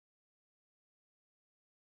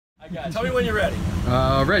I got it. Tell me when you're ready.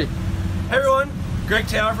 Ready. Hey everyone, Greg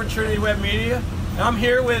Taylor from Trinity Web Media. And I'm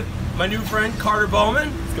here with my new friend Carter Bowman.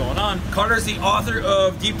 What's going on? Carter's the author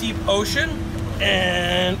of Deep Deep Ocean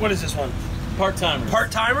and what is this one? Part-timers.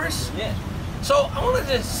 Part-timers? Yeah. So I wanted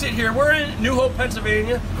to sit here. We're in New Hope,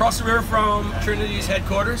 Pennsylvania, across the river from Trinity's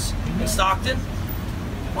headquarters in Stockton.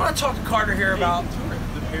 I want to talk to Carter here about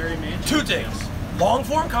the Perry Mansion. two things: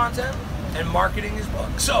 long-form content and marketing his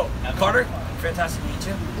book. So, Carter, fantastic to meet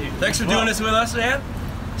you. Dude, thanks for doing this with us, man.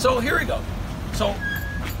 So here we go. So,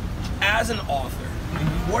 as an author,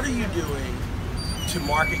 what are you doing to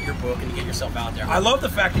market your book and to get yourself out there? I love the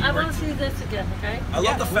fact that I want to see this again, okay? I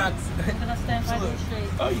love the fact. I'm gonna stand by the street.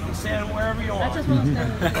 Oh, you can stand wherever you want. I just want to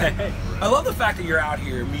stand in the street. I love the fact that you're out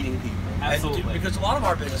here meeting people. Absolutely. Because a lot of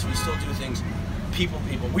our business, we still do things people.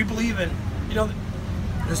 We believe in,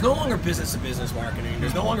 there's no longer business-to-business marketing.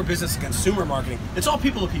 There's no longer business-to-consumer marketing. It's all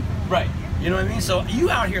people-to-people. Right. You know what I mean? So you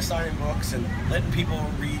out here signing books and letting people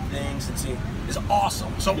read things and see is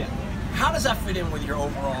awesome. So how does that fit in with your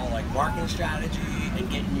overall marketing strategy and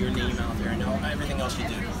getting your name out there and everything else you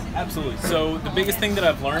do? Absolutely. So the biggest thing that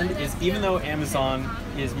I've learned is even though Amazon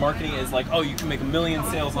is marketing as oh, you can make 1 million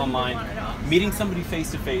sales online, meeting somebody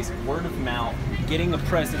face to face, word of mouth, getting a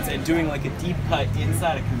presence and doing a deep cut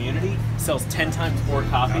inside a community sells 10 times more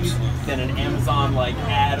copies than an Amazon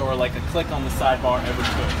ad or a click on the sidebar ever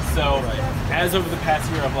could. So as over the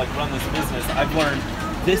past year I've run this business, I've learned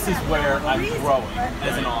this is where I'm growing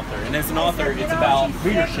as an author. And as an author, it's about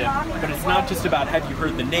readership, but it's not just about have you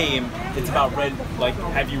heard the name, it's about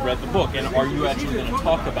have you read the book, and are you actually going to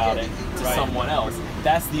talk about it to someone else?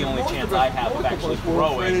 That's the only chance I have of actually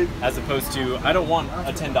growing, as opposed to, I don't want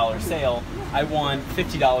a $10 sale, I want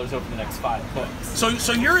 $50 over the next 5 books.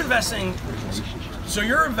 So you're investing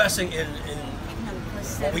in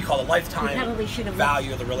what we call the lifetime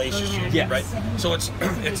value of the relationship, right? So it's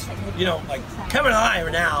Kevin and I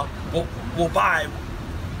are now we'll buy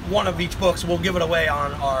one of each book, so we'll give it away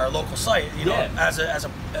on our local site, as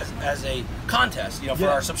a contest, for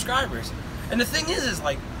our subscribers. And the thing is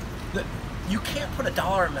you can't put a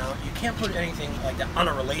dollar amount, you can't put anything like that on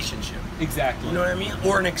a relationship. Exactly. You know what I mean?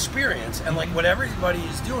 Or an experience, and what everybody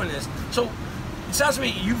is doing is so. It sounds to me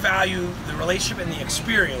you value the relationship and the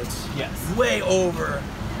experience way over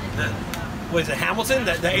the, what is it, Hamilton?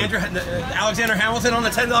 The Alexander Hamilton on the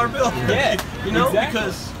 $10 bill? Yeah,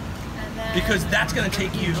 exactly. Because that's going to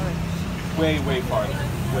take you way farther.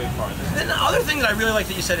 Way farther. Then the other thing that I really like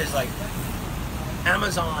that you said is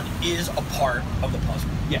Amazon is a part of the puzzle.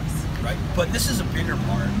 Yes. Right? But this is a bigger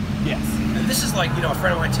part. Yes. And this is a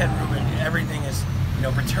friend of mine, Ted Rubin, everything is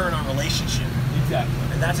return on relationship. Exactly.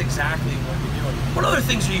 And that's exactly what you're doing. What other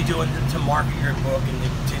things are you doing to market your book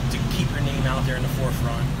and to keep your name out there in the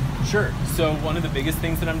forefront? Sure. So one of the biggest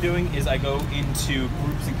things that I'm doing is I go into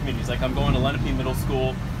groups and communities. I'm going to Lenape Middle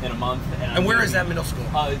School in a month. And where is that middle school?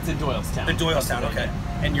 It's in Doylestown. In Doylestown, okay.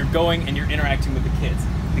 And you're going and you're interacting with the kids.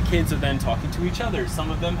 The kids are then talking to each other. Some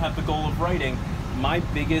of them have the goal of writing. My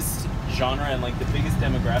biggest genre and the biggest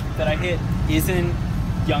demographic that I hit isn't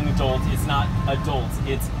young adults, it's not adults,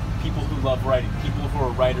 it's people who love writing, people who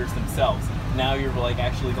are writers themselves. Now you're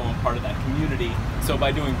actually going part of that community. So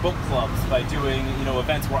by doing book clubs, by doing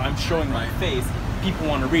events where I'm showing my face, people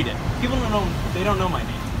want to read it. People don't know my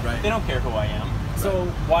name. Right. They don't care who I am. So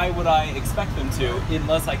why would I expect them to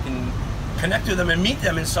unless I can connect with them and meet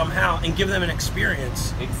them somehow and give them an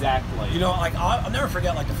experience? Exactly. I'll never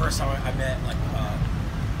forget the first time I met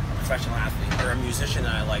a professional athlete or a musician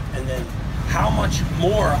that I liked, and then how much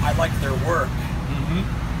more I liked their work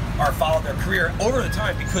or followed their career over the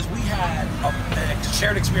time because we had a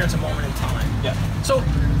shared experience, a moment in time. Yeah. So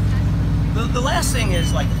the last thing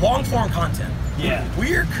is long form content. Yeah.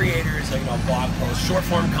 We're creators of blog posts, short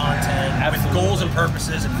form content with goals and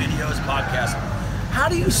purposes and videos, podcasts. How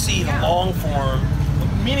do you see the long form,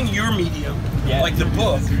 meaning your medium, the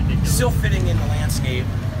book, still fitting in the landscape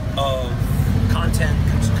of content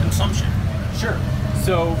consumption? Sure.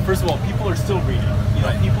 So first of all, people are still reading.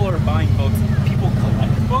 People are buying books. People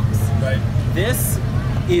collect books. Right. This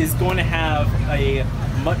is going to have a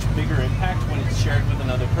much bigger impact when it's shared with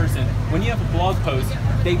another person. When you have a blog post,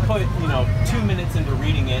 they put 2 minutes into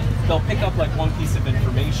reading it. They'll pick up one piece of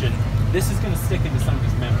information. This is going to stick into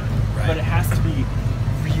somebody's memory, but it has to be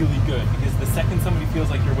really good because the second somebody feels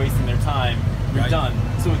like you're wasting their time, you're done.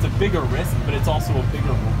 So it's a bigger risk, but it's also a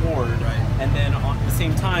bigger reward. And then at the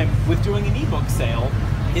same time, with doing an ebook sale,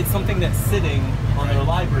 it's something that's sitting on their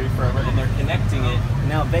library forever and they're connecting it.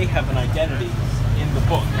 Now they have an identity in the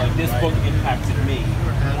book. This book impacted me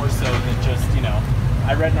more so than just,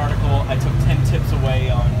 I read an article, I took 10 tips away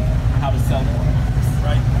on how to sell more.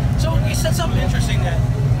 Right. So you said something interesting that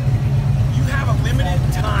have a limited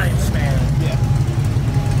time span.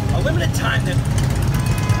 Yeah. A limited time to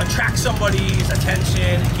attract somebody's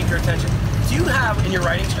attention and keep their attention. Do you have, in your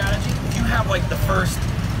writing strategy, do you have like the first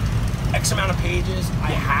X amount of pages,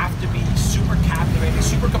 I have to be super captivating,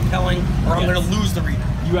 super compelling, or I'm going to lose the reader?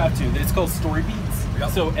 You have to. It's called story beats. Yep.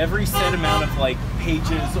 So every set amount of like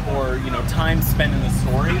pages or time spent in the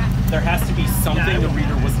story, there has to be something the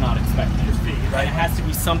reader was not expecting. Right? It has to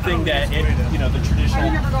be something that the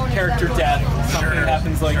traditional character death, something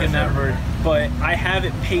happens like in that word. But I have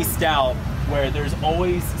it paced out where there's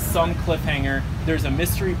always some cliffhanger, there's a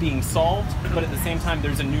mystery being solved, but at the same time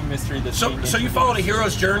there's a new mystery that's being introduced. So you follow the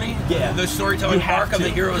hero's journey? Yeah. The storytelling arc of the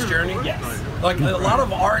hero's journey? Yes. Like a lot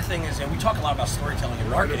of our thing is, and we talk a lot about storytelling and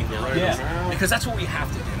marketing now, because that's what we have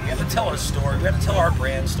to do. We have to tell our story, we have to tell our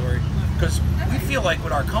brand story, because we feel like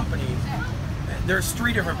with our company, there's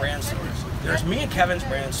 3 different brand stories. There's me and Kevin's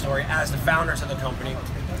brand story as the founders of the company.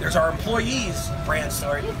 There's our employees' brand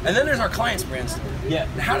story, and then there's our clients' brand story. Yeah.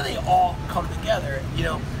 And how do they all come together?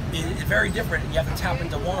 It's very different. You have to tap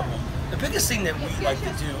into one of them. The biggest thing that we like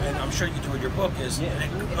to do, and I'm sure you do in your book, is,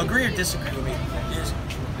 and agree or disagree with me, is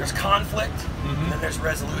there's conflict and then there's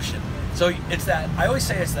resolution. So it's that, I always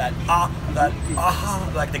say it's that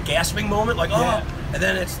like the gasping moment, like and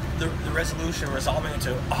then it's the resolution resolving into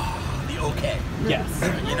the okay. Yes.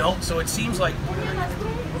 So it seems like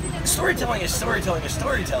storytelling is storytelling is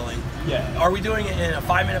storytelling. Yeah. Are we doing it in a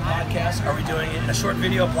 5-minute podcast? Are we doing it in a short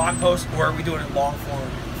video blog post? Or are we doing it in long form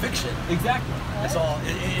fiction? Exactly. It's all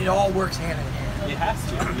it all works hand in hand. It has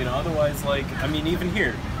to, otherwise, even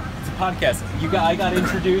here, it's a podcast. I got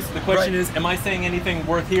introduced. The question is, am I saying anything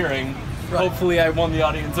worth hearing? Right. Hopefully I won the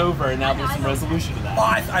audience over, and now there's some resolution to that. Oh,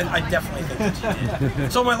 I definitely think that you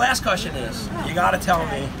did. So my last question is, you got to tell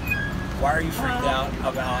me, why are you freaked out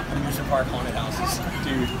about amusement park haunted houses?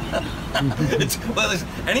 Dude.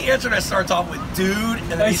 Any answer that starts off with dude,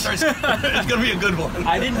 and then he starts, it's going to be a good one.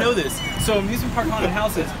 I didn't know this. So amusement park haunted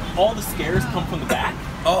houses, all the scares come from the back.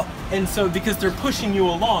 Oh. And so because they're pushing you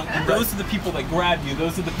along, and those are the people that grab you,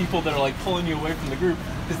 those are the people that are like pulling you away from the group,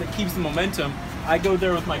 because it keeps the momentum. I go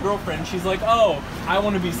there with my girlfriend, she's like, oh, I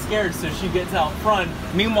want to be scared, so she gets out front.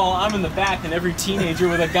 Meanwhile, I'm in the back, and every teenager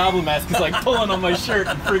with a goblin mask is like pulling on my shirt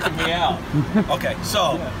and freaking me out. Okay,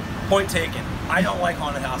 so, point taken. I don't like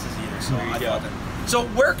haunted houses either, so I thought that. So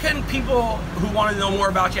where can people who want to know more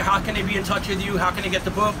about you, how can they be in touch with you? How can they get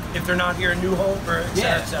the book if they're not here in New Hope, or et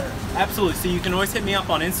cetera, et cetera? Absolutely. So you can always hit me up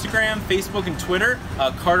on Instagram, Facebook, and Twitter,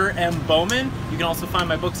 Carter M. Bowman. You can also find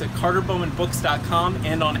my books at carterbowmanbooks.com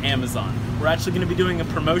and on Amazon. We're actually going to be doing a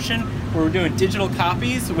promotion where we're doing digital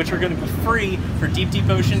copies, which are going to be free for Deep Deep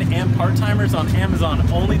Ocean and part-timers on Amazon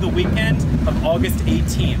only the weekend of August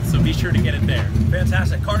 18th. So be sure to get it there.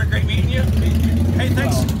 Fantastic. Carter, great meeting you. Hey,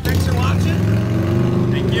 thanks for watching.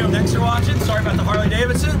 Thank you. Thanks for watching. Sorry about the Harley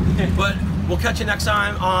Davidson, but we'll catch you next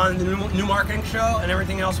time on the new marketing show and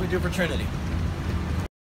everything else we do for Trinity.